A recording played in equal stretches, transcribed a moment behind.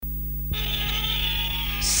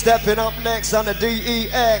Stepping up next on the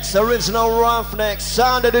DEX, original Roughneck,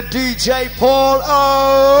 sound of the DJ Paul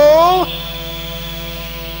O.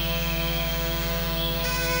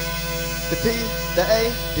 The P, the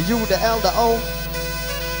A, the U, the L, the O.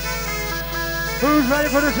 Who's ready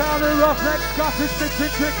for the sound of the Roughneck Scottish Sticks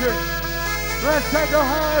and Chicken? Let's take the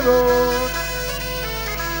high road.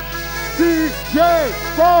 DJ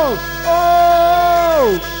Paul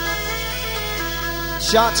O.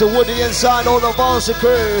 Shout to Woody inside, all the Varsity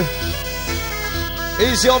crew.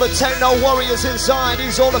 Easy all the techno warriors inside.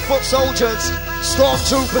 These all the foot soldiers.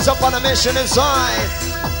 Stormtroopers up on a mission inside.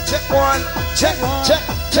 Check one, check, check,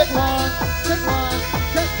 check one, check one,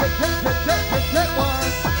 check, check, check, check, check, check, check one.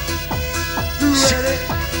 You ready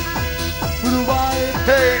for the ride?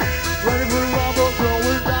 Hey, Ready for the rumble?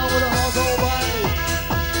 Going down with a hardcore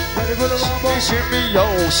ride. Ready for the rumble? shimmy yo,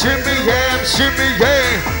 shimmy yam, shimmy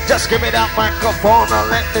yam. Just give me that microphone and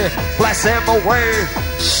let me blast them away.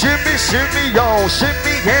 Shimmy, shimmy yo,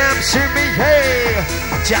 shimmy yam, shimmy hey.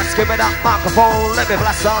 Just give me that microphone, let me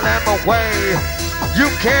blast all them away. You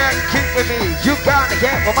can't keep with me, you gotta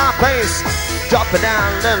get with my bass. Dropping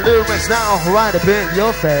down the lyrics now, right up in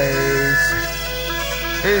your face.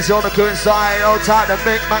 Here's on the crew inside, all tight to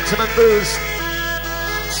make maximum boost.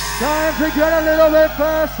 Time to get a little bit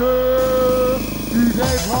faster. DJ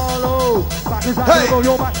Paulo. Hey,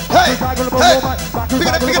 hey, hey. Pick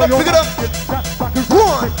it up, pick it up, pick it up.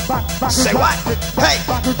 One. Say what? Hey,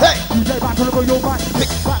 hey.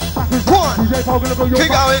 One.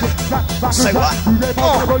 Keep going. Say what?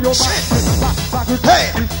 Oh, shit.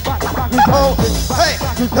 Hey. Oh, hey,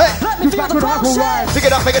 hey. Pick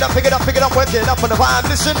it up, pick it up, pick it up, pick it up, work it up on the vibe.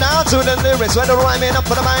 Listen now to the lyrics when they're rhyming up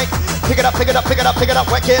on the mic. Pick it up, pick it up, pick it up, pick it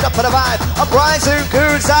up, work it up for the vibe. Uprising,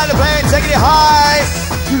 cool, side of the plane, taking it high.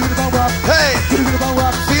 Hey,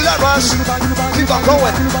 feel that rush. Keep on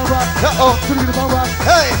going. Uh-oh.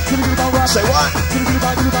 Hey, say what?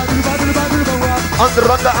 Under.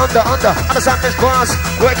 Understand this buzz.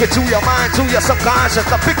 Work it to your mind, to your subconscious.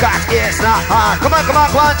 The big guy is not hard. Come on,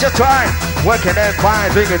 just try. Work it and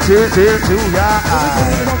find, bring it to your eye.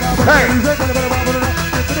 Hey.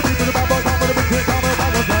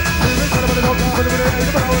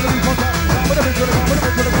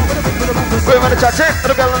 We're gonna chat it,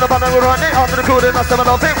 the girl in the bottom will run it. On the good enough to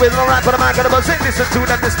love it. We're gonna rap for the man, gonna buzz it. Listen to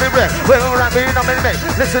that, this lyric. We're gonna rap it, I'm in it.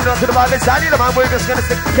 Listen to the vibe inside the man, we're just gonna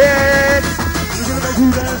stick it.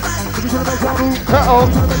 Uh-oh.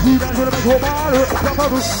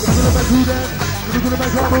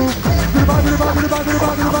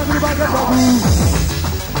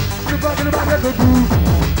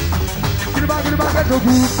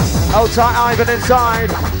 Outside Ivan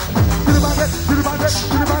inside.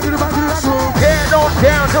 Head on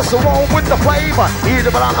down, just roll with the flavor.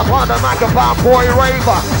 Either but on the microphone, boy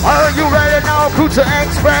raver. Are you ready now, Kuta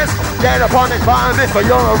Express? Get up on this vibe if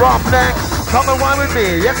you're a roughneck. Come and run with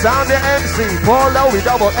me, yes I'm the MC. Polo, we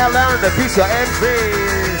double L and the piece of MC.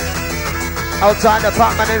 Outside the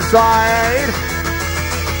apartment inside.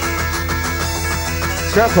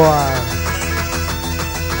 Check one.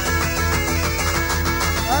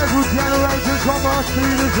 Every generation from our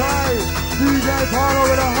speed is high. DJ Paulo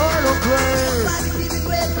with a heart of grace.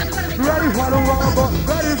 Ready for the rumble.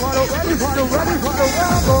 Ready for the rumble.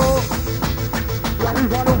 Ready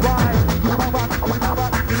for the ride. Give it back, give it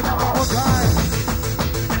back, give it back one time.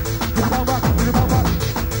 Give it back, give it back.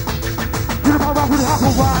 Give it back with a half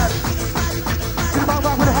of ride. Give it back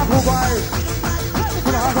with a half of ride. With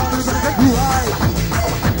a half of ride, we're gonna get you high.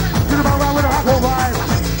 Give it back with a half of ride.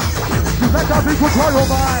 Let that be control your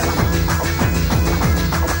mind.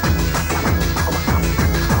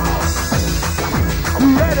 Who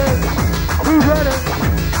ready? Who ready?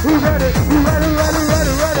 Who ready? Who ready? Ready?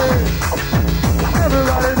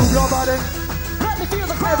 Everybody move your body. Let me feel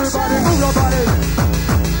the crowd. Everybody move your body.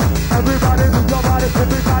 Everybody move your body.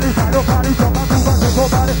 Everybody find your body. Jump and move your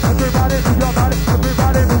body. Everybody move your body.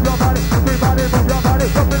 Everybody move your body. Everybody move your body.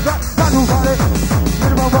 Jump and rock. Not your body. Get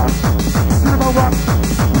him on rock. Get him on rock.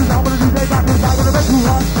 I'm gonna DJ back and I'm gonna make you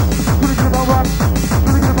hot. Gonna get about rock.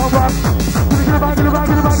 Gonna get about rock. Gonna get about rock.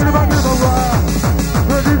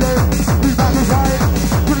 The DJ, he's back inside.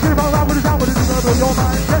 Gonna get about rock with his out, but it's gonna blow your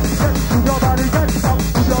mind. Get, move your body, get up,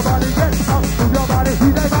 move your body, get up, move your body.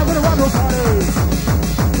 DJ back with a rock your body.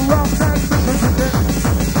 Rock next,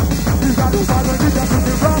 he's got no body, he's got to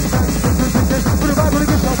rock next, put it back with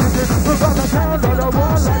a gift of it. We're gonna tell the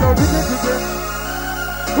one like a DJ.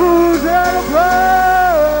 Who's there to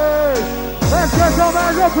play? Let's get some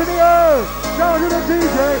hands up in the air. Down to the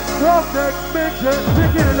DJ. Roughneck, mix it,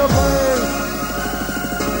 stick it in the place.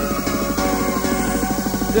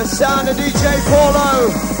 The sound of DJ Paulo.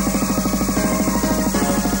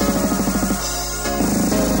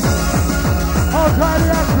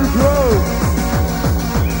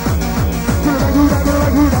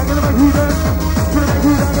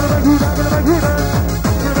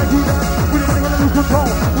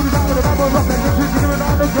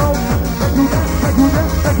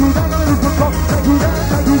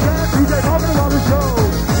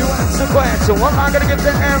 question. What am I gonna give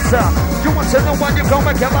the answer? You want to know when you go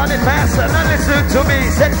make your body faster? Now listen to me,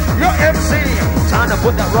 say you're MC. Time to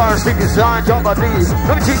put that raw stick inside your body.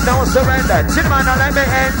 Let me cheat, don't surrender. Chill man, now let me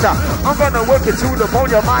enter. I'm gonna work it through the bone,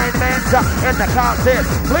 your mind mentor. In the concept,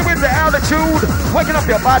 play with the altitude. Waking up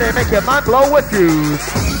your body, make your mind blow with you.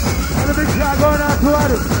 And the big shot going out to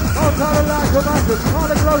others. All time of life, the masters. All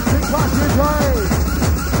the close things, watch your way.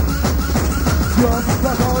 Just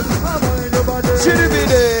like all the power in your body.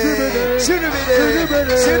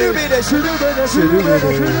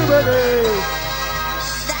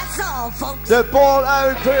 That's all, folks. The ball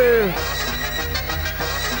out crew.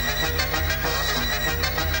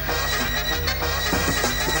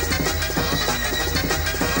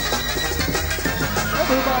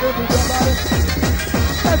 Everybody move your body.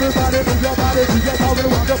 Everybody move your body. DJ Calvin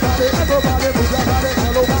around the body. Everybody move your body.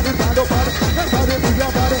 Hello, body, body, body. Everybody move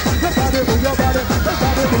your body. Everybody move your body.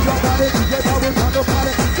 Everybody move your body. DJ Calvin around the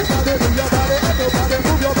body. Everybody move your body. Everybody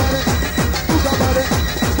move your body. Move your body.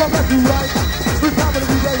 From left to right. We're time to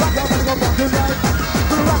DJ. Rock your body. Go back to right.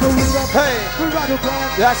 We're rock the rhythm. Hey. We're rock the plan.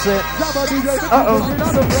 That's it. Jabba DJ. Uh-oh.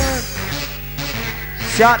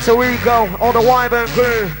 Shout to Ego, all the Wyburn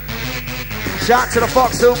crew. Shout to the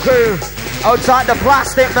Foxhill crew. Outside the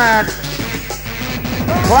Plastic Man.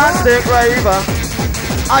 Plastic raver.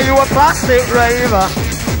 Are you a plastic raver?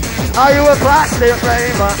 Are you a plastic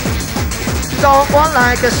raver? Don't want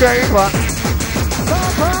like a shaper.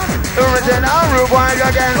 Original Rude Boy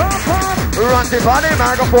again. Run the body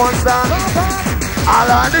microphone stand. I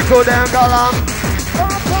like the good and column.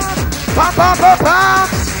 Pam pam pam pam.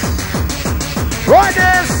 Right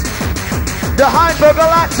this. The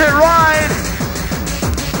Hypergalactic ride.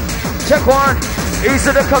 Check one. East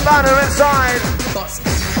of the cabana inside.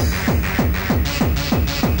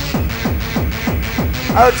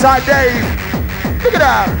 Outside Dave. Pick it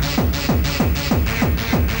up.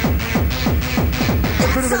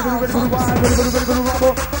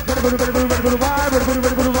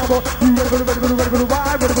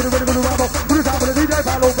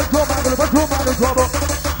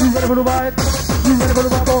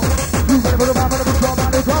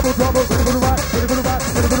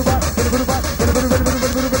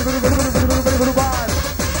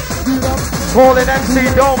 Calling MC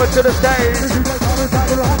Domer to the stage.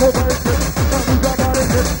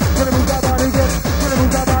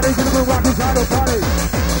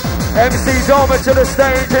 MC Domer to the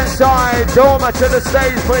stage inside. Domer to the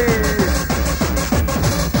stage, please.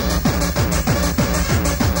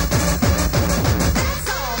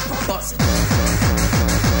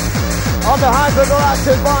 On the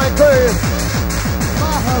Hypergalactic Vine crew. My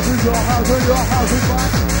house is your house and your house is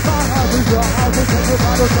mine. My house is your house and take it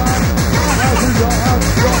by the time. My house is your house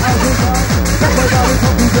is mine. Everybody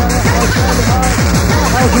come together, house and mine. My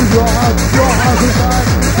house is your house is mine.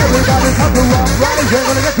 Everybody come to rock, rise, they're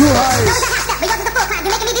gonna get too high.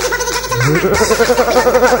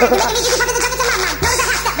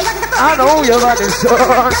 I know you're about to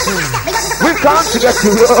rush. We've come to get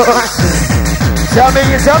you rushing. Tell me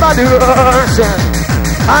it's about to rushing.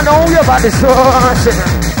 I know you're about to rushing.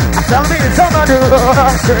 Tell me it's about to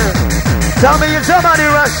rushing. Tell me it's about to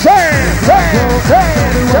rushing.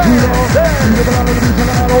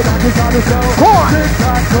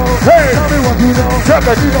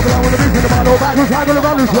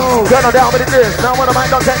 Turn down with this. Now when the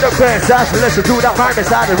mind don't take the press, that's listen to that right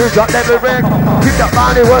beside the roof, drop every ring. Keep that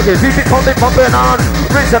body working, keep it pumping on.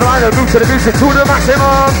 Raise the line and move to the music to the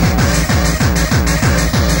maximum.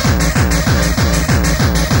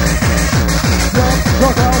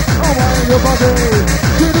 Rock out, I'm on your body.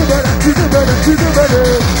 Do the better, do the better, do the better.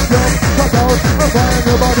 Rock out, I'm on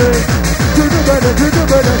your body. Do the better, do the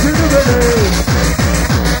better, do the better.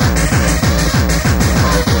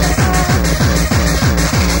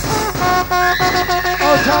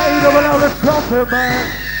 Okay, you know the trumpet, man.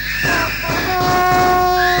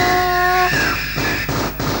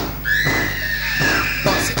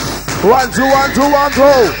 One, two, one, two, one,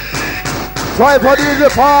 two. Tripod in the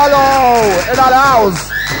follow in that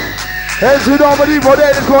house. Hands to nobody for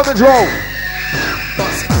the control.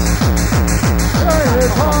 Hey,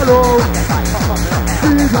 follow.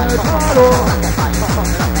 DJ follow.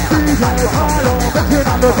 DJ follow.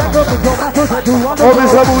 Oh,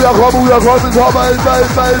 Mr. Booyaka, Mr. Thomas,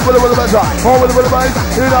 whatever the matter. Oh, whatever the matter.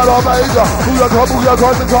 In our matter. Booyaka,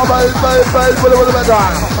 Mr. Thomas, whatever the matter.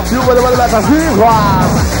 You whatever the matter.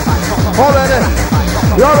 Already.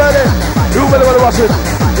 You're ready. You better watch it.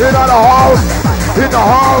 In the house. In the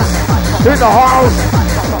house. In the house.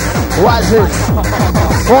 Watch it.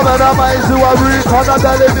 All of them eyes who are real, all of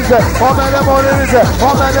them is it. All of them on it is it.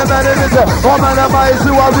 All of them is it. All of them eyes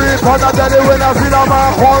who are real, all of them when I see them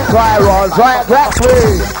on home. Try run, try black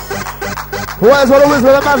way. Where's all the whistle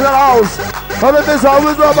of the master house? All of this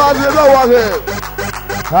always no man will know what it.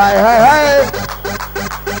 Hey, hey, hey.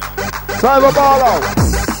 Time for ball out.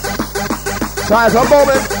 Time for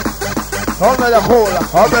moment. Hold me the cool,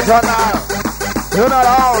 hold me the now. You're not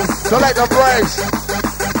out, select the brace.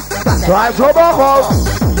 Time for ball out.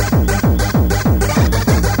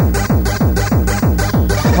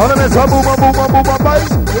 Hold me some boom, boom, boom, boom, bass.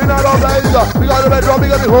 You're not out there either. We got the bedroom, we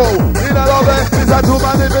got the hole. You're not out there. It's a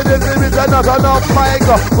 2-man, it's not enough mic.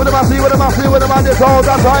 With the massy, with the massy, with the man, it's all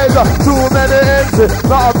that size. Too many ends,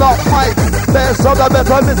 not enough mic. Best of the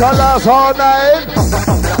better, it's a last all night.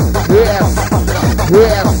 Yes,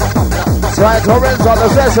 yes. Try to rinse on the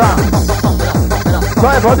session.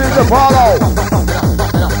 Try for this to follow.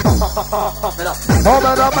 How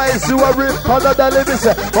many mice you are rip under the limits?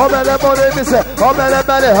 How many money miss? How many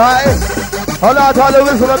money high? How not all the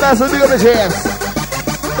whistle of massive big of the chance.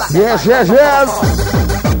 Yes, yes, yes.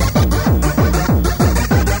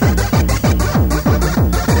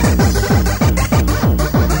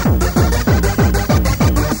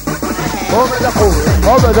 Over the pool,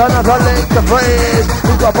 over the lake, the phrase.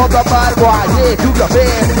 Look up on the bad boy, yeah, to your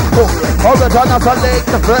best. Over the lake,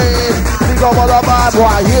 the phrase. Look up on the bad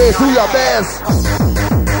boy, yeah, to your best.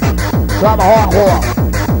 Grab a hardcore.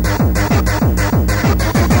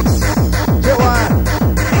 Get one.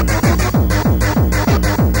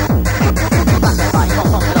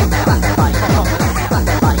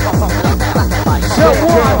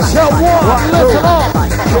 Show one, listen up.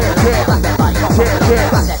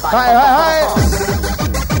 Hey, hey, hey.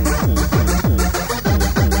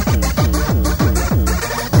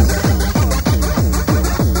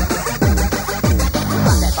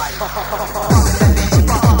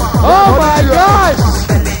 Oh my gosh!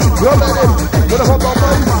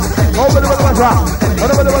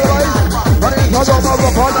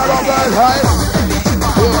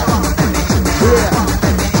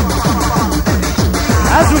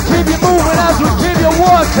 As we keep you moving, as we keep you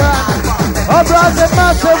walking. Up rise and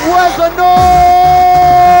massive, where's the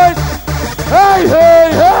noise? Hey,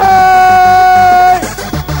 hey, hey!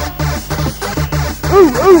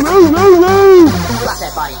 Ooh, ooh, ooh, ooh, ooh!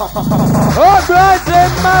 Up rise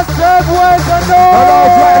and massive, where's the noise? Hello,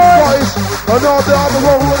 boys. Hello, the other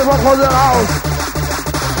one who never calls it house.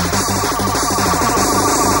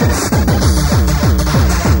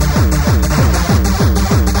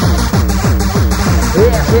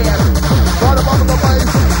 Yes, yes. Got a bubble of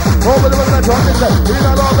ice. Over the river, John is there. He's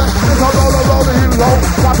not over. It's all over. He was home.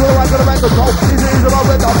 Got to the right to the bank of smoke. He's about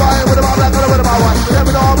with the fire with the ball, black with the ball.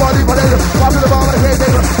 Never know about it, but it's pop to the ball, but I can't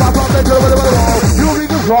take it. Pop up into the wall. You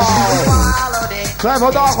need to crawl. Time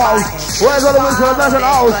for dark house. Where's all the wings for the massive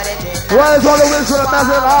house? Where's all the wings for the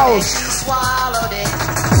massive house? Swallowed it.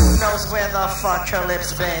 Knows where the fuck her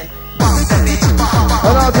lips been.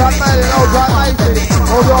 And I'll try my lady, I'll try my city.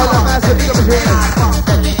 Over all the massive big machines.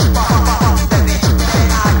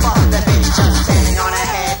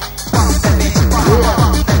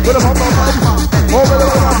 Put them on my face, over the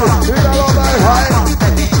muscle, he's not all that high.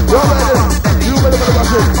 You better put the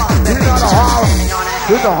muscle, he's not a house,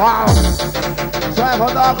 he's a house. Time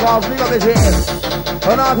for dark house, big machine.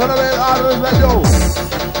 And I'll turn away out of this window.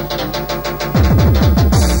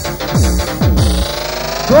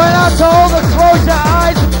 Going out to all the close your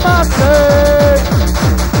eyes and massive.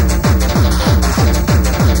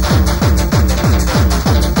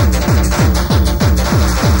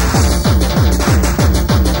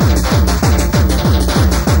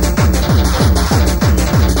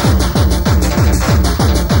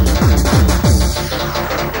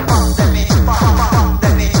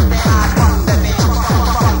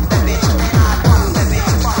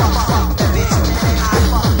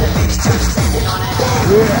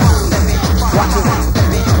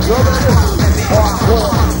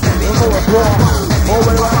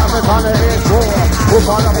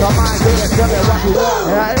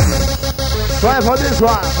 Try for this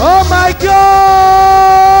one. Oh my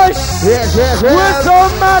gosh! Yes, yes, yes. We're so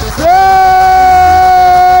massive!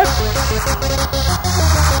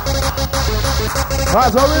 Try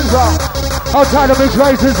for this one. I'll try to make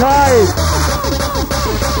places high.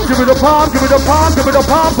 Give me the palm, give me the palm, give me the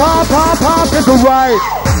palm, palm, palm, palm, it's the right.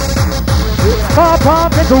 Palm,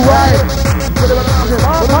 palm, it's the right.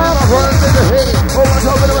 Palm, palm, it's the head. Oh,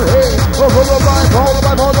 my God, it's the head.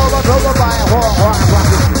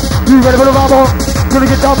 You ready for the rumble? Gonna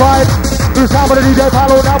get down right. It's time for the DJ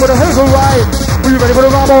Paulo now with a hell right. Are you ready for the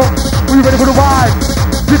rumble? Are you ready for the ride?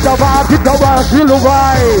 Get down right, feel the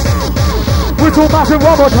right. Whistle massive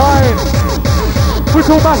one more time.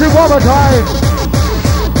 Whistle massive one more time.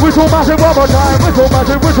 Whistle massive one more time. Whistle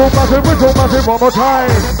massive, whistle massive, whistle massive one more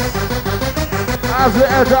time. As we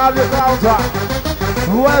enter out the counter.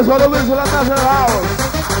 Where's all the whistle and massive house?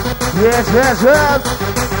 Yes, yes, yes.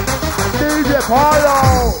 DJ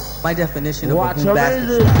Paulo. My definition of watch a boom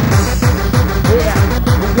amazing. Yeah,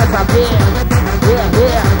 yes I'm here.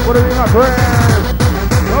 Yeah. What are we my friends?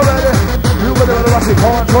 Already. You better watch it.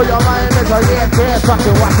 Control your mind. It's a yeah,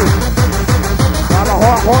 fucking watch it. I'm a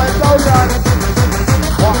hardcore and soldier.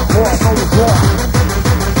 Hardcore, know the score.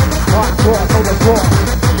 Hardcore, know the score.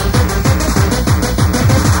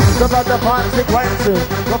 About the consequences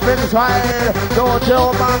of inside. Don't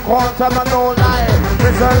tell man quantum and no lie.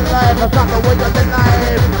 Listen life, it's not the way you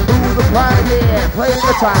deny. Do the crime, yeah, play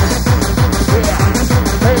the time. Yeah,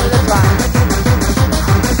 play the time.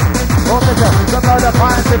 Don't listen, about the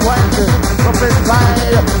consequences of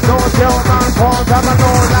inside. Don't tell man quantum and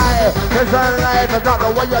no lie. Listen life, it's not the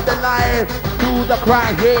way you deny. Do the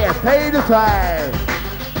crime, yeah, pay the time.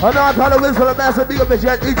 I'm not trying to whistle a massive big of a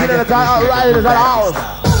jet each and every time outright is at the house.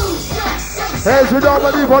 Hey, we don't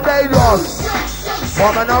believe for dangerous.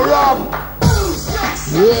 From the rough.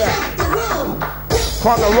 Yeah.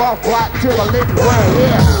 From the rough right to the little world.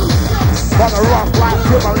 Yeah. From the rough right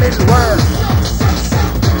to the little world.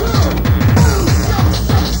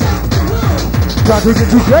 Got to get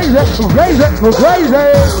too crazy, crazy.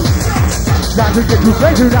 Got to get too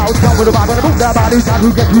crazy now. Come with the bottom of the boot, that body. Got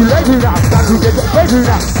to get too lazy now. Got to get crazy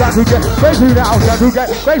now. Got to get crazy now. Got to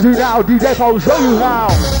get crazy now. DJ Paul, show you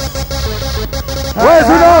how. Where's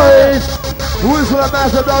the noise? Who is the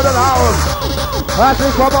master down the house? I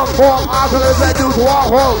think from a form, I'm gonna let you to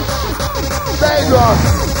walk home. Dangerous.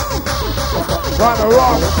 From the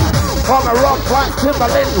rock, like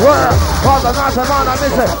Timberland world. From the master man, I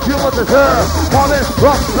miss it. You must deserve. From this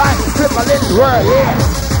rock, like Timberland world, yeah.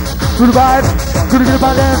 To the vibe, to the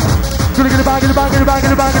dance. To the get the bang, get the bang, get the bang,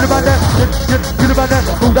 get the bang, get the bang, get the bang,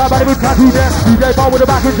 move that body, move that to dance. DJ Paul with the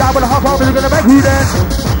back and down with the hot pop, is gonna make you dance.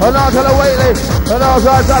 And now tell the Waitley, and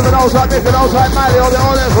outside, and outside, Nick, and outside, Miley, all the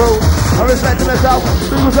audience crew. I respect myself,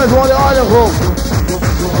 people says all the audience crew.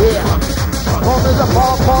 Yeah. Come is a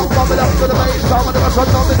pop, coming up to the bass, coming to the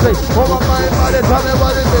sun on the sea. Oh my mind, body, tell me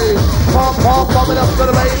what it be. Pop, coming up to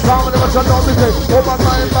the bass, coming to the sun on the sea. Oh my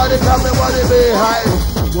mind, body, tell me what it be. Hi.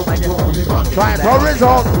 Try and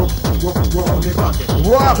horizon.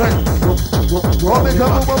 Walking. Come in,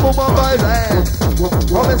 boom, by his hand.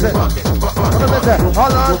 Come in, say.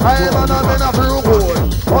 All on time and I'm in a blue hole.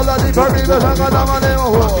 All of the people hang on my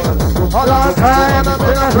neighborhood. All on time I'm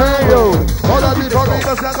in a radio. All of the people hang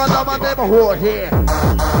on my neighborhood here.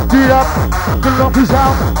 Beat up, good enough to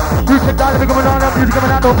sound. You can die, you're coming on up, you're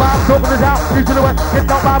coming out, no mind, open this out. You to the west, get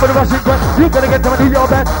down by with the rushing quest. You gotta get to my New York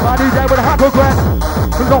band. My DJ with a hot quest.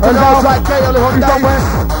 North and south, east and west.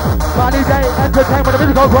 My DJ entertain with a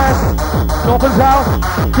musical quest. North and south,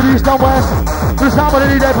 to the east and west. To the south with the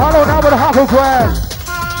DJ Paulo, now with a hot quest.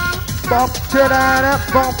 Bump to that up,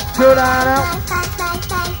 bump to that up.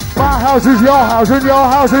 My house is your house, and your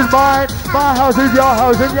house is mine. My house is your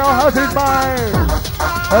house, and your house is mine.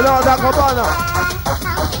 Hello, Dakabana.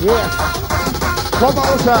 Yes. Come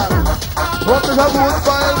on, sir. What is a good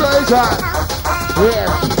vibration?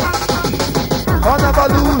 Yes. On the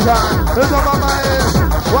illusion, it's on my mind.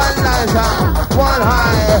 One nation, one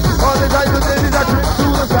high. All the time you did is a trip to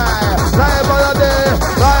the sky. Live by the day,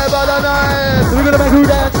 live by the night. We're gonna make you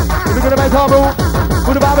dance. We're gonna make our move.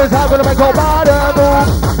 With the Bible time, we're gonna make your body move.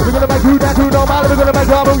 We're gonna make you dance, you know, body. We're gonna make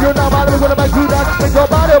your move, you know, body. We're gonna make you dance, make your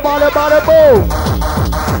body move. Body move.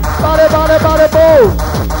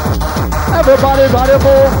 Everybody, body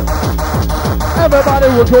move. Everybody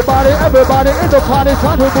with your body, everybody in the party,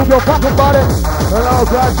 trying to move your fucking body. Hello,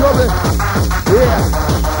 gradually. Yeah.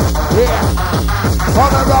 On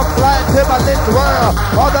the rock flight, Timberland world.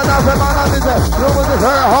 On the nothing man, I'm in there. You with this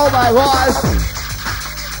her, oh my voice.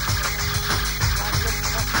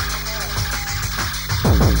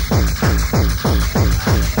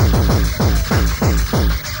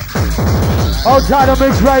 All tight to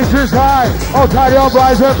mix races high. All tight to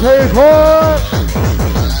uprise and people.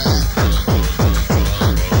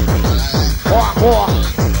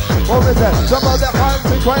 What is it? Some of the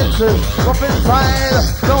consequences of inside.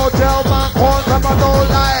 No tell man, quantum and no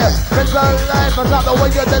lie. It's a life, but not the way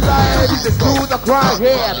you deny. Do the crime,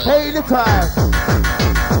 yeah, pay the time.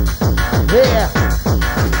 Yeah.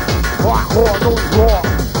 War, no war.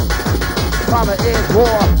 Mama is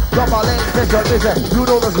war. Double in, listen, you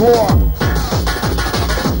know there's war.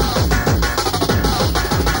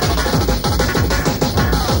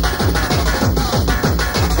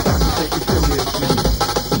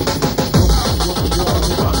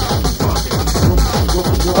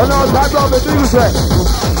 And all time love the music.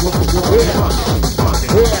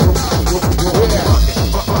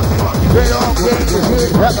 They don't get the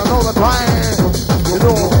hit, have to know the time. You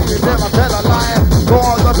know, you never tell a lie.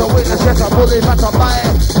 God doesn't witness, yes, a bully, that's a lie.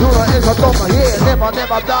 Luna is a dumber, yeah,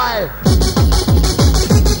 never die.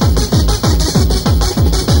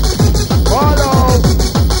 Follow,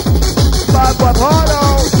 bad boy,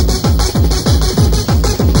 follow.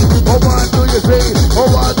 Oh, what do you see? Oh,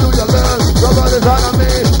 what do you learn? Nobody's on me,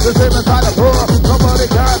 the same as I the poor. Nobody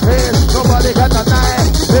can pay, nobody can deny.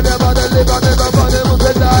 Everybody live on everybody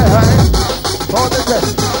must die. Oh, this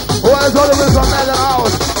is, where's all the way from that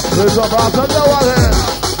house? There's a boss on the wall here.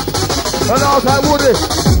 And outside Woody.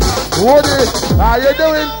 Woody, how you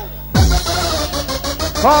doing?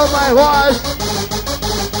 Oh my gosh.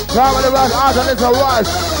 Come on the rush, out and it's a rush.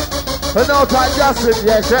 And outside Justin,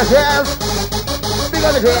 yes. Big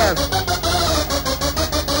on the hands.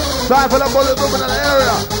 Time for the bullet movement in the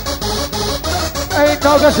area. Ain't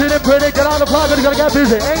no good shooting pretty, get on the block, you're gonna get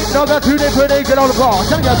busy. Ain't no good shooting pretty, get on the block,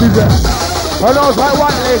 gonna get busy. And outside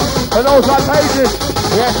Whiteley, and outside Pages.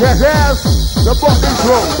 Yes. The boxing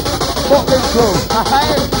through.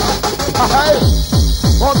 Hey.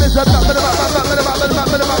 On this up, move the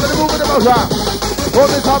motor. On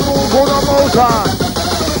this up, move the motor.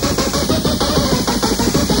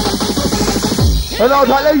 And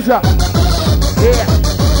outside Lisa. Yeah.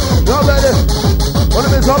 No, baby. On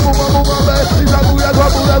this up, move on, baby. This up, move the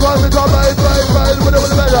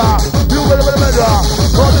measure. You with the measure.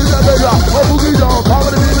 On this up, measure. Oh, boogie down. How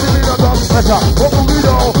many people need a dog? Better. Oh, boogie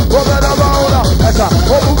down. Oh, better round. Better.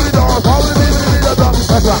 Oh, boogie down. How many people need a dog?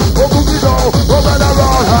 Better. Oh, boogie down. Oh, better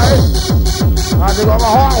round. Hey. I think I'm a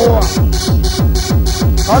hot one.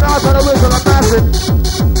 I'm not going to whistle a massive.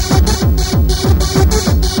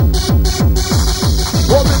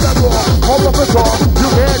 What is that war? Hold up the top. You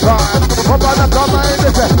can't drive. Up on the cover in the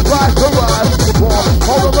set. Right to right.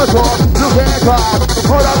 Hold up the top. You can't drive.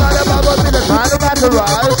 Hold on the bubble in the time to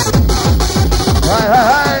rise.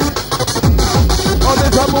 Hey. On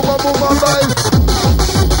this up, move on, boys.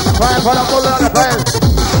 Try and put up all on the fence.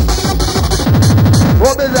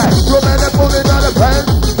 What is that? Two men that pull it on the fence.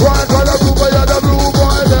 One for the blue boy, the blue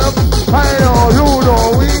boy, them. I know, you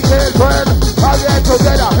know, we can't friend. I'll get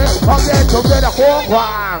together,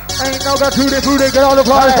 Ain't no got shooting, get on the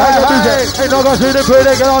fly, get busy. Ain't no got shooting,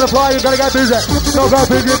 get on the fly, you gotta get busy. No got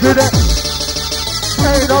busy.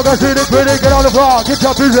 Ain't no got shooting, get on the fly, get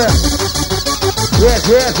your busy. Yes.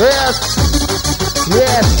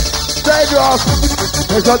 Dangerous.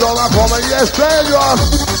 It's a dollar for me, yes, dangerous.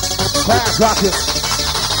 Fast rocket.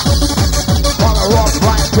 On a rock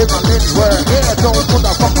flight, Timberland where, yeah, don't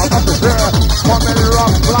motherfucker up the there. On a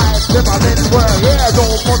rock flight, Timberland where, yeah,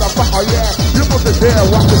 don't motherfucker, yeah, you put the there,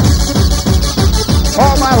 watch it.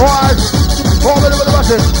 Oh my God, oh,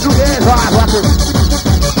 watch it, you can't drive, watch it.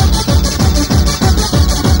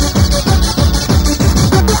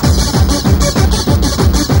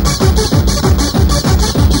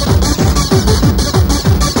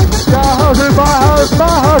 My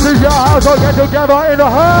house is your house, so get together in the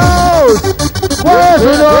house. Where's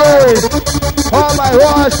the noise? Oh my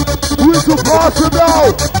gosh, we're supposed to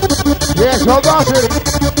know. Yes, I got it.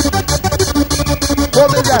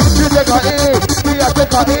 What is that? You take a E, me I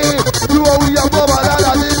take a E. You are we are mama,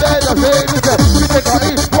 la di bena, say, listen. You take a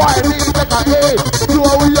E, why me take a E? You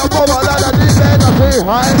are we are mama, la di bena, say,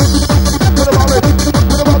 hi. Put them on it,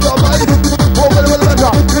 put them on the mic. Over the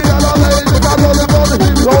measure, we are not made, we got all the ball, the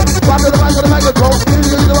hero. Back to the microphone,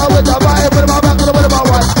 you know with the vibe, put them on back to the middle of my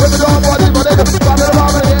wife. With the dog body, but they just back to the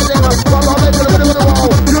bottom, and they go, from the middle of the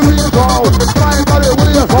wall. You need to go, flying body, what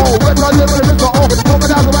are you for? We're not living in the hole, over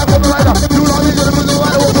down the back of the rider. You don't need to do the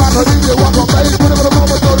right over back, you need to walk on face, put them in the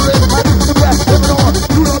moment, go to the right. Yes, put it on,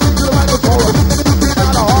 you don't need to the microphone. He's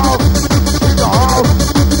not a hall, he's a hall,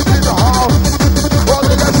 he's a hall. All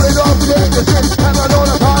the guys they don't get the shit, and I don't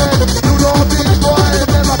apply it. You don't be quiet,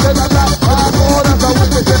 never get a laugh. I'm more than a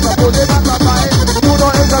witness, and I put it on my mind. You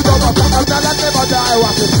know it's a double, and I'll never die.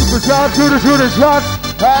 Watch it. Super sharp shooter, shot.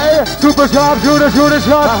 Hey, super sharp shooter,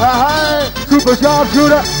 shot. Hey, super sharp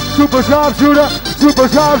shooter,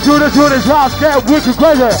 shots. Get wicked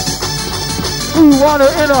crazy. Who want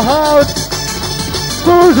it in the house?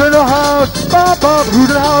 Who's in the house? Bop, bop, who's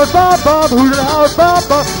in the house? Bop, bop, who's in the house? Bop,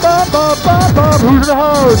 bop, bop, bop, bop, bop, who's in the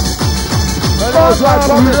house? Bop, bop,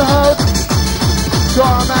 who's in the house? So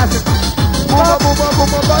I'm asking. Boom,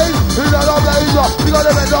 baby. He's a love, he's a. You got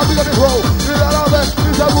the measure, you got the flow. He's a love,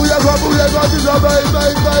 he's a booyah, he's a baby,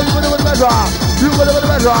 with the measure. You got the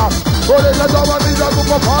measure. Oh, there's a dog, he's a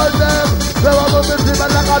book of all them. There was a mystery,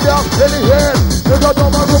 but like I'm young, really here. There's a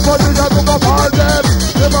dog, he's a book of all them.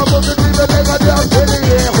 There was a mystery, but like I'm young, really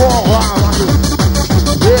here.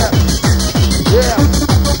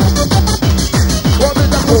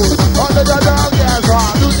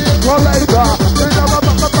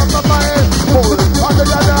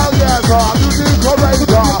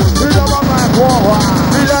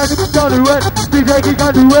 it. DJ he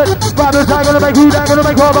can do it. Father's not gonna make who that gonna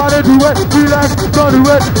make her body do it. Relax, gonna do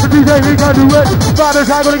it. DJ he can do it. Father's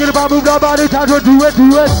not gonna get about move that body. Time to do it, do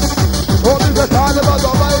it. All this is time about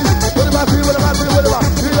the mind. What am I feeling? What am I feeling? What am I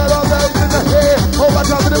feeling? All day in the head. Hold my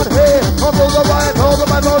time in the head. Hold the mind. Hold the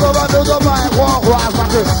mind. Hold the mind. Hold the mind. Walk, walk,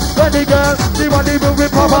 walk. When the girl, she want the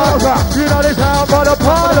moving pop out. You know this how for the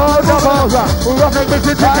part of the house. We're roughing mix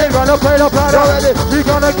it chicken, gonna play the platter. We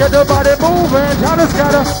gonna get the body moving, trying to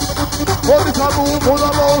scatter. Hold the time, move, hold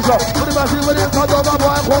the motion. Put it back in with it, cut off my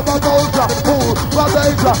boy, hold my motion. Move, my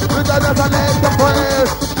danger. With the dance and let the prayers.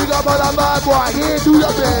 You got my bad boy, here, do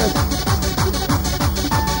your best.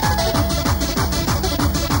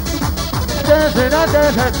 Dancing and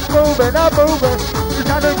dancing, moving and moving. It's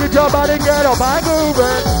time to get your body, get up and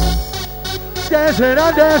moving. Dancing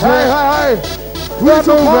and dancing. Hey, hey, hey. We're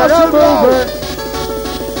moving and moving.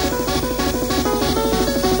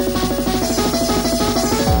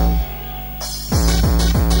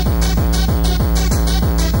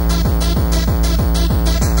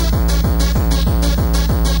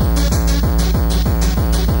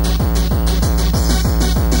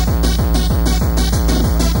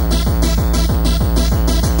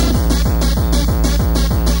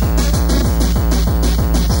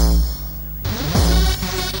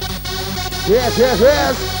 Yes, yes,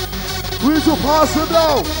 yes. We should pass it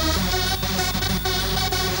now.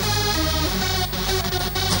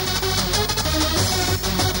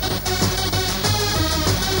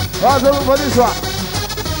 Pass it for this one.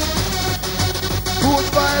 Good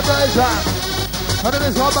vibration. And it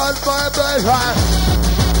is a bad vibration.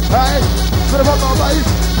 Hey, put it on my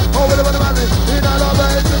base. Over the money, in all of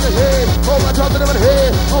it, in the head. Over top of the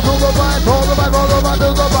head. Over the mind, over the mind, over the mind,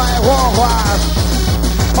 over the mind. Walk, walk.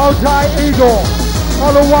 Multi-eagle,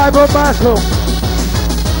 all the wiper muscle.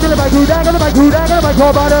 Gonna make who down, gonna make who down, gonna make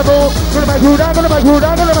your body move. Gonna make who down, gonna make who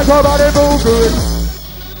down, gonna make your body move. Do it.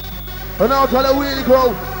 And now try the wheelie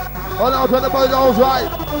crew. And now try the boys outside.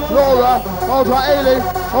 Laura, outside Ailey,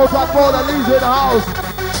 outside Paul and Lisa in the house.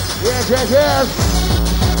 Yes, yes, yes.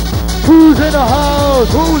 Who's in the house?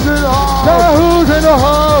 Who's in the house? Say who's in the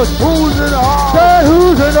house? Who's in the house? Say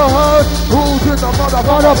who's in the house? Who's in the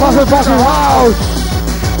motherfucking house?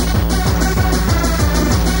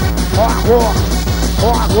 Hardcore.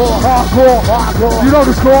 Hardcore. Hardcore. Hardcore. You know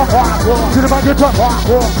the score? Hardcore. To the back guitar.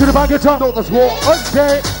 Hardcore. To the back guitar. Know the score.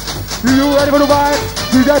 Okay. You ready for the ride?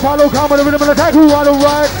 DJ Paulo, come on the rhythm and attack. Who on the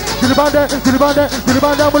ride? To the band, to the band, to the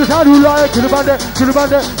band down with the sound you like. To the band, to the band,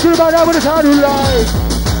 to the band down with the sound you like.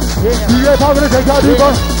 DJ Paulo gonna take our diva.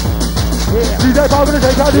 DJ Paulo gonna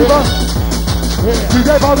take our diva. DJ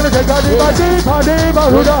Paulo gonna take our diva. Diva,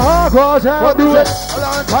 who the hardcore sound do it. A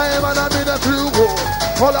long time and I'm in a crew.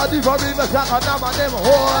 All of the family was like a number them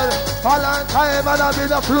hold. A long time and I'm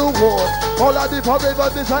in a crew. All of the family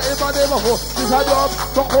was this a name hold. This a job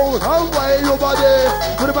to hold away your body.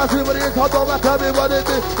 When the massive money is hot over, tell me what it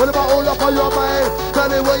is. When the hold up on your mind, tell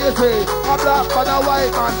me what you say. A black and a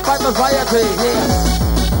white man, fight society, yeah.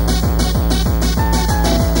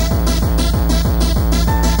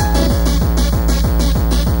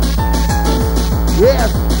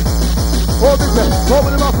 Yes. Hold it in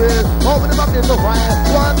my face, hold it in my face, so fire.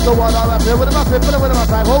 One to one, all right, with my face, put it in my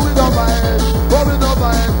time. Hold it on my head, hold it on my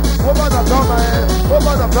head, hold it on my head, hold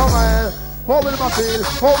it on my head. Hold it in my face,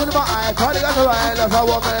 hold it in my eye, try to get the right, that's how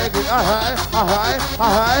we're making. Alright.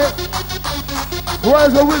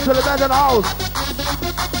 Where's the whistle in the house?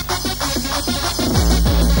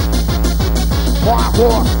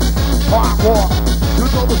 Hardcore. You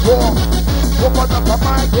know the score. Open up the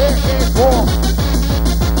mic, yeah,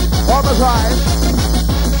 on the side.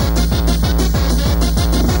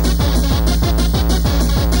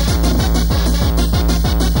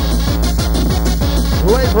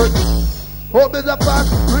 Wait for it. Hope is a back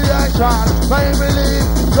reaction. Family,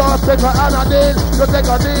 just take a Anadine. Just take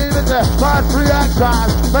a D in the fast reaction.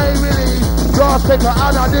 Family, just take a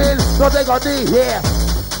Anadine. Just take a D here.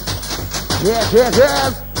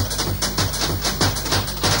 Yes.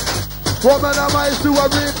 Woman of my sewer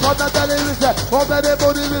read from the belly is there. Woman of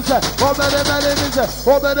body is there. Woman of belly is there.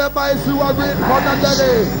 Woman of my sewer read from the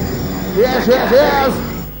belly. Yes.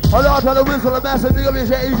 A lot of the whistle and massive big of you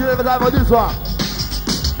say easy every time on this one.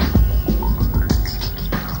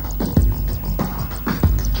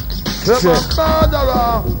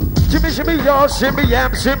 Shimmy, y'all, shimmy,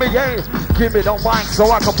 yam, shimmy, yay. Give me the mic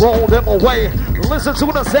so I can blow them away. listen to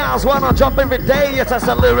the sounds when I jump every day. Yes, that's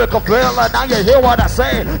a lyrical thriller. Now you hear what I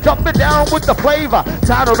say. Jumping down with the flavor.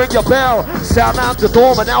 Time to ring your bell. Sound out the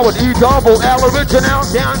door, and now with E-double-L. Original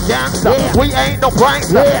down gangster. Yeah. We ain't no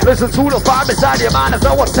prankster. Yeah. Listen to the vibe inside your mind as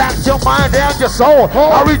I attack your mind down your soul.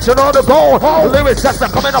 I reach another goal. The lyrics that's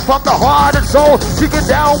coming up from the heart and soul. She get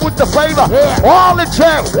down with the flavor. Yeah. All in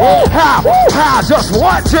check. How? Just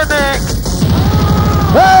watch your neck.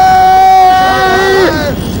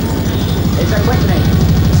 Hey! It's a quick name.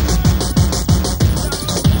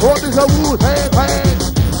 What is a Wu-Tang Clan?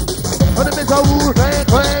 What is a Wu-Tang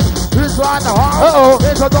Clan? This right the heart.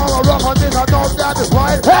 It's a dollar rock on this. I know that is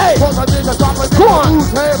right. Hey! For the nigga drop a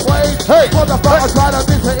Wu-Tang Clan. Hey! Motherfucker try to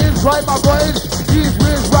miss it inside my brain. These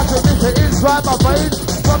rings rush to miss it inside my brain.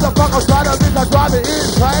 Motherfucker try to miss it drive it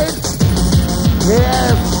inside.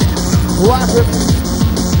 Yes. Watch it.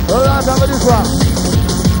 Hold on, some of this one.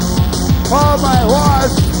 Oh my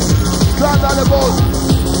horse. Stand on the boat.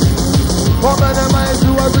 How many miles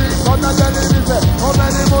do I reach? How many minutes? How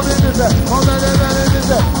many minutes? How many minutes?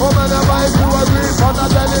 How many miles do I reach? How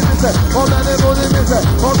many minutes? How many minutes?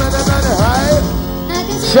 How many hey?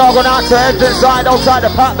 Shouting out to heads inside, outside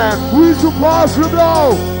the Batman. We supposed to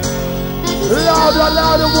blow.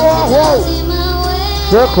 Louder, more. Whoa.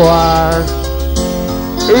 Check one.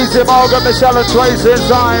 Easy Morgan, Michelle and Trace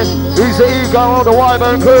inside. Easy Ego on the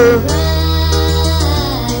Wyman crew.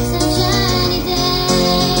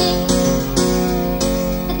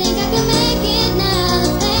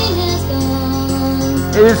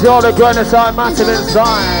 Easy on the grand inside, massive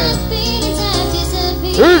inside.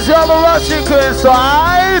 Easy on the Russian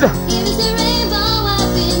inside.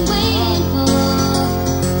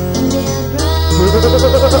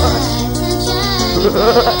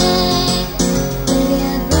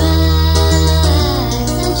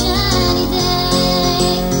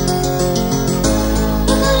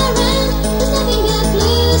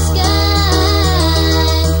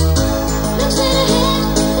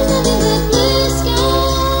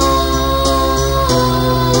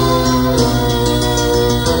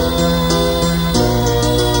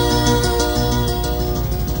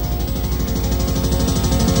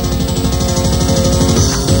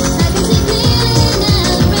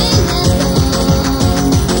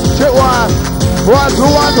 One,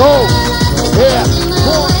 two, yeah,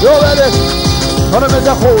 you ready? Gonna make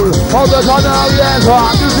a fool. All the time now, yes,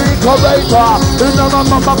 music operator. In the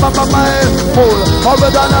fool. All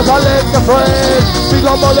the time as I let the friend. Big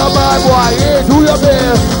up all the bad boy, yeah, do your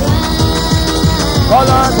best. All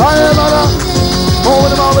the time, over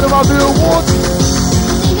the feel wood.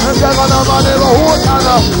 And they're gonna never wood,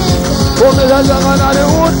 Anna. For me, they're gonna the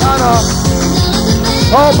wood, Anna.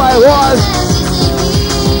 Oh my God.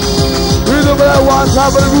 Look at that one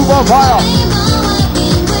time for the roof on fire.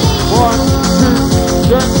 1, 2,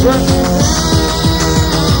 3.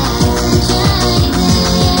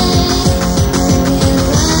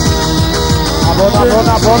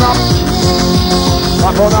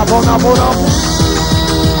 Up.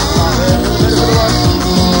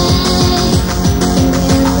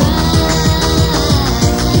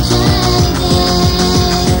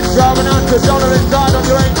 Driving out to Dollar inside on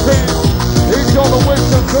your 18. He's on the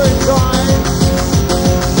Winston Creek side.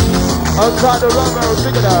 Outside the rubber,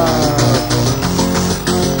 pick it up.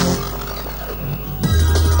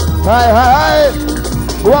 Hey.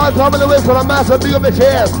 One time in the way for a massive big of the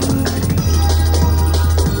chest.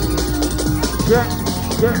 Check.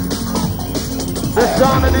 The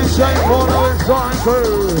sound of this shame corner is going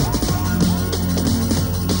through.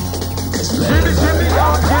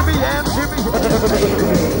 Jimmy, and Jimmy.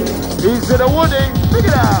 He's to the wooding, pick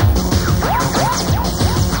it up.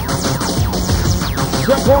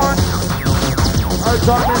 Check one.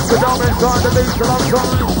 Outside Mr. Dom inside the beach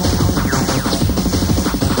alongside.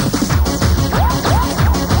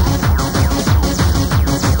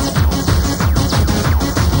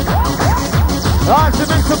 Nice to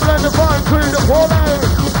mix the blend of fine crew to fall out.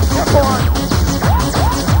 Check one.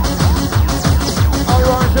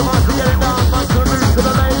 Alright, you must get it down, must move to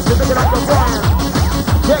the left to pick it up the fire.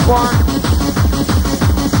 Check one.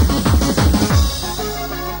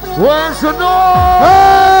 Where's the noise?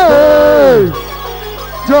 Hey!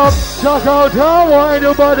 Jump, chuck out, how ain't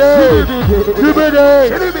nobody? Shitty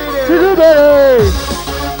bitty.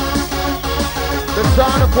 The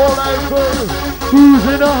sound of Paul April. Who's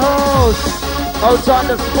in the house? Outside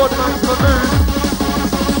the Sportman's Lagoon.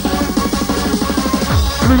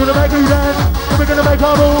 We're gonna make you dance. We're gonna make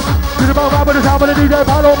a move. To the ball, but it's how many DJ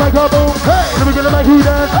Paulo make a move. Hey! We're gonna make you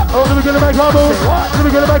dance. Oh, we're gonna make a move. We're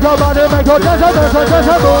gonna make a body, make a dance.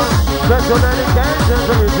 Special dedication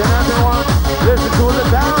to each and everyone. Listen to the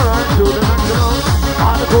downright, to the maximum.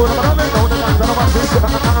 On the corner, but I'm in the dance.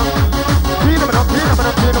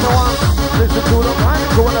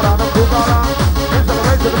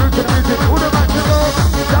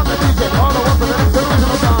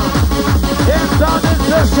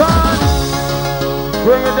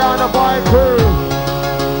 Bring it down the bike crew.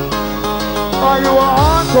 Are you a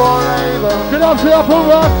hardcore raver? Get up to the upper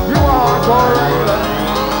rock. You a hardcore raver.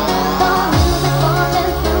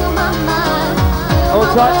 Hold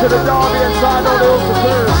tight to the Derby inside all the Ulster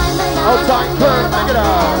crew. Hold tight crew, pick it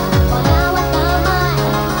up.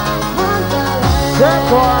 Take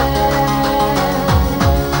one.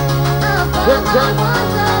 Take.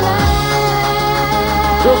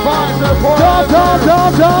 Divine support. Jump,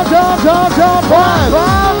 five.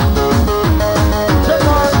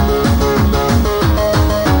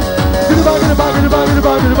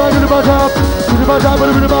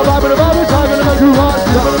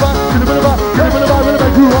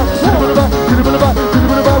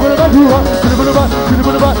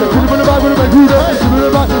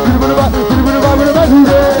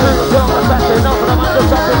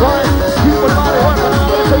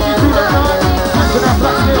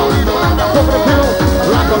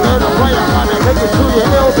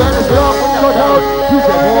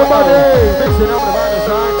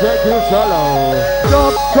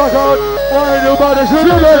 Check out, why nobody should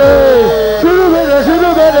have been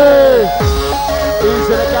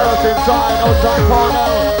Easy to get us inside, outside corner,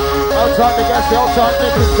 outside the guest, outside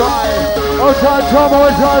Nick inside, outside Tom,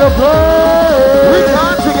 outside the play. We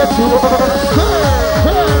can't get to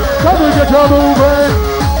got to get to moving,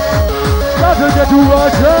 got to get to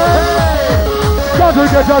rushing, got to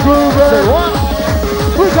get to moving.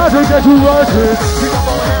 We got to get to rushing. Keep up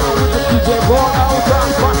over here with the DJ ball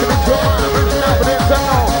outside, crossing the drum, bringing up and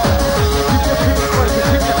down. Keep your feet first,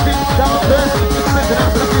 keep your feet down there. Listen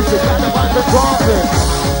after the music, got to find the profit.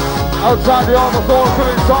 Outside the overflow from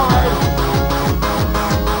inside.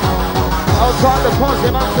 Outside the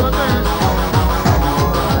positive after the news.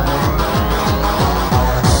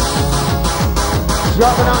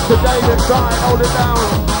 Dropping out to Dave inside, hold it down.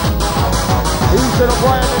 He's to the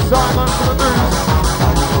player inside, after the news.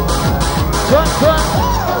 Turn.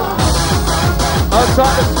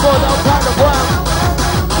 Outside the squad, outside the ground.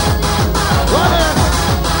 Run in.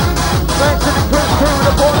 Thanks to the Chris crew with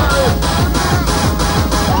the ball out.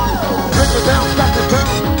 Bring it down, stack it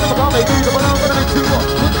down. Never thought they need it, but I'm gonna be too much.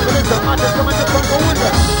 Put it in the mind, just come in the front door with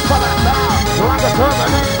it. Fall out loud, like a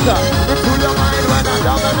Terminator. Into your mind right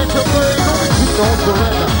now, down and into your brain. Don't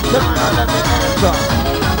surrender, turn on and enter.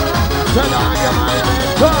 Turn on your mind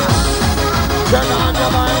and turn. Turn on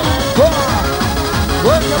your mind and turn.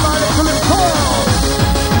 Work your mind until it's cold.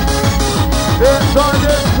 Inside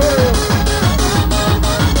this crew.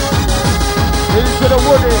 Into the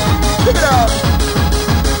woody. Check it out.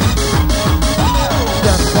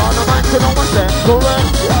 That's on the mic, you know what's that? Correct.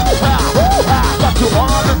 Got you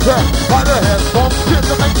on the track. By the headphones, shit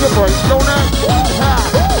to make your brain go next.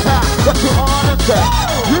 Got you on the track.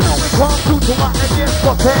 You know we come through to my against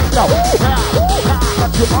for tango.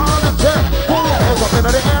 Got you on the track. Pull your hands up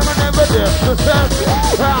into the air and never disrespect.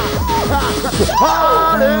 Got you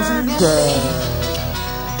on the track.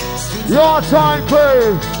 Your time,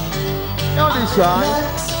 please. Only shine.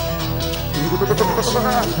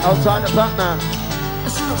 Outside the Batman.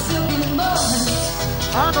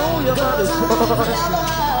 I know you're gonna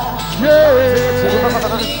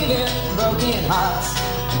broken hearts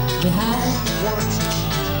behind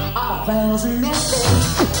our thousand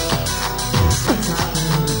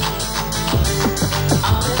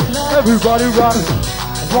everybody run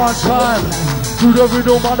one time to the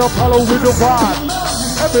rhythm and the follow with the vibe.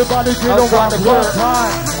 Everybody get on one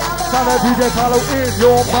time. Time that DJ follow in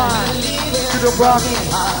your mind. To the rock,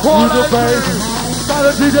 to the bass. Time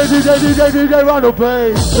that DJ run the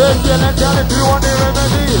bass. Take your neck down if you want the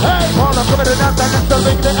remedy. Hey, all I'm coming to dance and it's the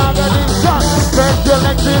big the agony. Take your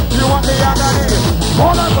neck if you want the agony.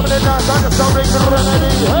 All I'm coming to dance and it's the big the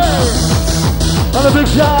remedy. Hey. And a big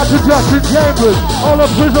shout out to Justin Chambers, all the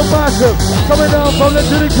prison massive, coming down from the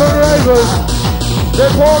City Ravers. They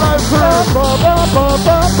call out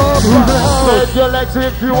Take your legs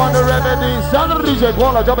if you want the remedy. Sound the DJ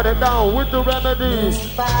Paula jumping it down with the remedy.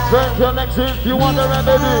 Take your legs if you want the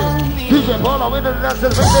remedy. DJ Paula with the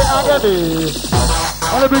dances with the agony.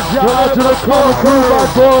 And a big shout out to the Core Crew Bad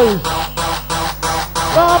Boys.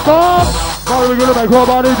 Pop pop. Now we're gonna make our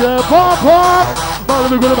body there. Pop pop. Now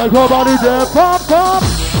we're gonna make our body there. Pop pop.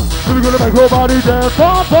 We're gonna make our body there.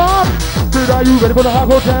 Pop pop. Are you ready for the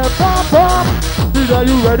hardcore jam? Pop pop. Are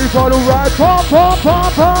you ready for the ride? Pop, pop,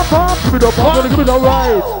 pop, pop, pop. Give me the pop, give me the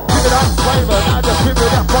ride. Give it up, flavor, now just give me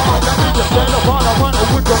that bomb. Let me just stand up on the runner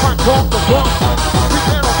with the mic on the front. We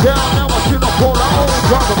can't down, now I should have pulled out.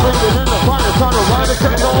 Drop the bring it in the fire, trying to ride the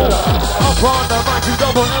tango. Up on the mic, you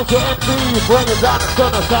double L to MC. Bring it down to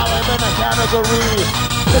center, solid in the category.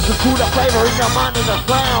 Listen to the flavor in your mind and the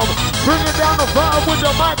sound. Bring it down the vibe with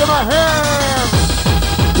the mic in my hand.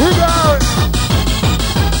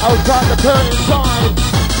 outside the curtain inside.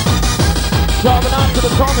 Driving out to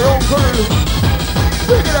the Tommy Old crew.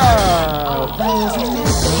 Pick it up.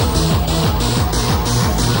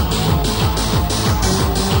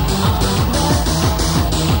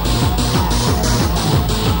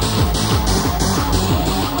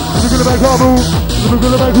 We're gonna make our move. We're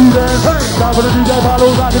gonna make you dance. Time for the DJ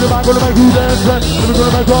follow. Back in the back, gonna make you dance. We're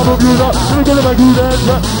gonna make our move. We're gonna make you dance.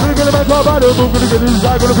 We're gonna make our body move. Gonna get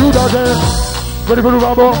inside, gonna feel that dance. Ready for the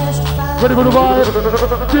rumble. Ready for the vibe.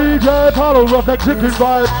 DJ Paulo, Roughneck Chicken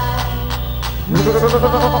vibe.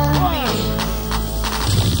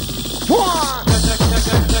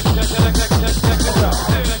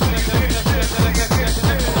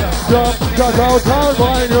 Jump, jump out, time,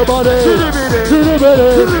 wind your body. To the bitty, to the bitty,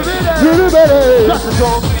 to the bitty. Just a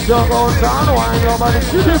jump, jump out, time, wind your body.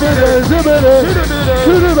 To the bitty, to the bitty,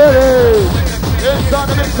 to the bitty. Inside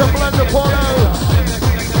the mix and blend the polo.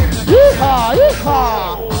 Yeehaw,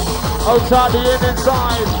 yeehaw. Outside the in,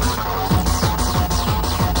 inside.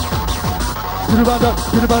 To the banda,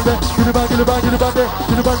 to the banda, to the banda, to the banda, to the banda,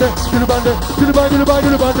 to the banda, to the banda, to the banda, to the banda, to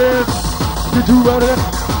the banda. Get you ready,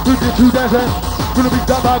 get you dancing. Gonna be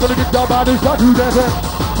down by, gonna get down by, do start to dancing.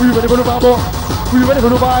 We ready for the mambo? We ready for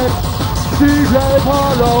the vibe? DJ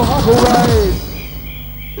Paulo, hop away.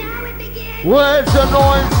 Where's the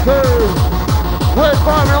noise too? We're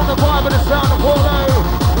firing on the vibe and the sound of Paulo.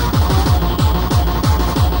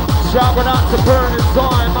 Shouting out to burn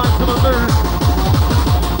inside, maximum move.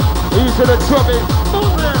 Ease to the trumpet.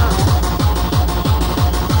 Move there.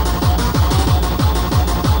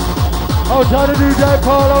 Outside the DJ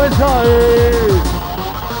Paulo inside.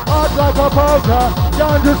 Hot like a poker,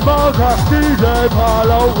 young to smoker. DJ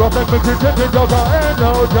Paulo, Roughneck mixing chicken joker. Ain't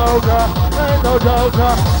no joker, ain't no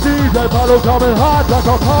joker. DJ Paulo coming hot like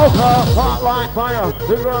a poker. Hot like fire,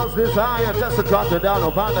 the girls desire. Just to drop it down,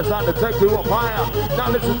 no partners on to take you up higher. Now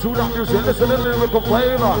listen to the music, listen to the lyrical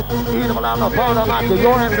flavor. Eat them around the powder like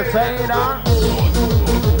your entertainer.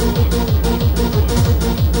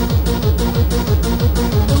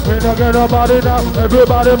 Now get up body now,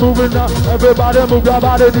 everybody moving now, everybody move your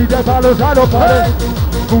body, DJ Paulo side of party.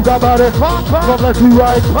 Move that body, from left to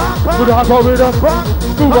right, with the hardcore rhythm,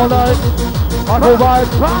 move all night. Hardcore vibe,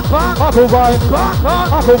 hardcore vibe,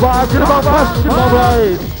 hardcore vibe, get about right, get about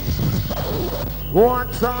right. One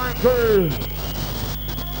time crew.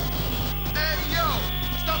 Hey yo,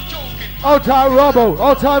 stop joking. Outside Robbo,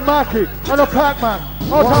 outside Mackie, and a Pac-Man,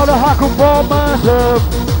 outside the Hackle Ball Massive.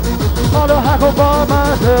 On the Hackle Ball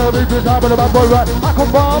Massive, it's the time of the bad boy right.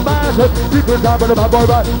 Hackle Ball Massive, it's the time of the bad boy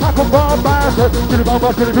right. Hackle Ball Massive, get the ball,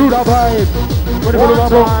 get the do that vibe. Ready for the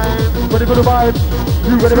rumble, ready for the vibe.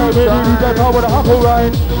 You ready for the baby, DJ Paulo with a Hackle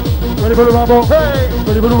ride. Ready for the rumble,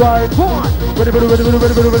 ready for the ride. Ready for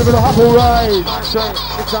the Hackle ride. It's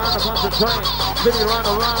time to concentrate. Spinning around,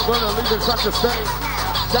 gonna leave in such a state.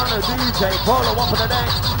 Down to DJ Paulo, one for the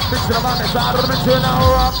next. Mixing around the side of the mixer now,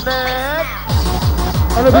 Roughneck.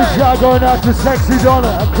 And a big shout going out to Sexy Donna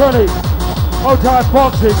and Crunny. Outside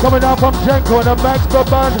Foxy coming down from Jenko and the Max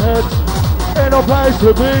Bandheads. Ain't no place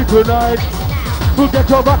to be tonight. We'll get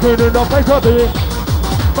your rockin' in no place to be.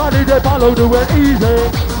 My DJ Paulo do it easy.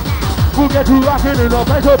 We'll get you rockin' in no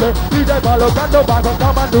place to be. DJ Paulo got no back, but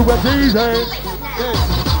come and do it easy.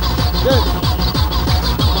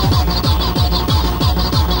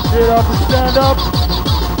 Get up and stand up.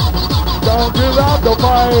 Don't give up the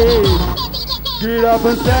fight. Get up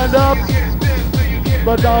and stand up,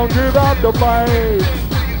 but don't give up the fight.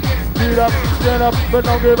 Get up, stand up, but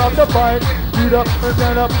don't give up the fight. Get up and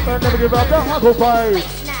stand up, and never give up the hardcore fight.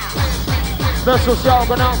 Special shout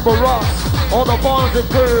going out for us, all the bars and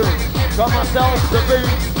crew. Got myself, the beat,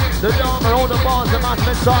 the drum, and all the bars and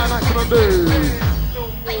maximum time, maximum move.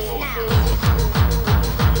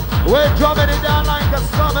 We're drumming it down like a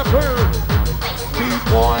summer crew.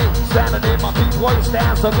 B-boy, standing in my B-boy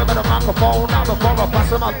stance. So give me the microphone now before I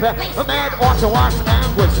pass him up there. A mad orthodox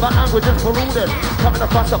language, my language is polluted. Coming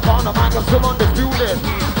across upon the mic, I'm still undisputed.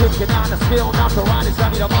 Kicking out the skill, not to ride, it's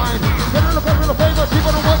out of your mind. Get a little favor,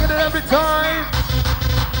 people are working it every time.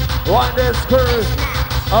 Wind this crew.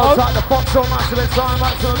 Outside the box so much of it, so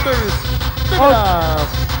much of the booze.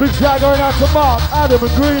 Big shout going out to Mark, Adam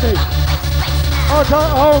and Greenie.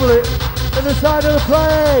 Outside Homely, in the side of the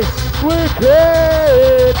place.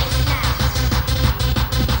 Wicked!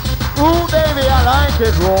 Ooh, baby, I like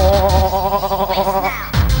it raw.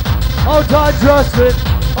 Outside Justin,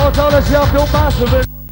 outside the shelf, don't massive it.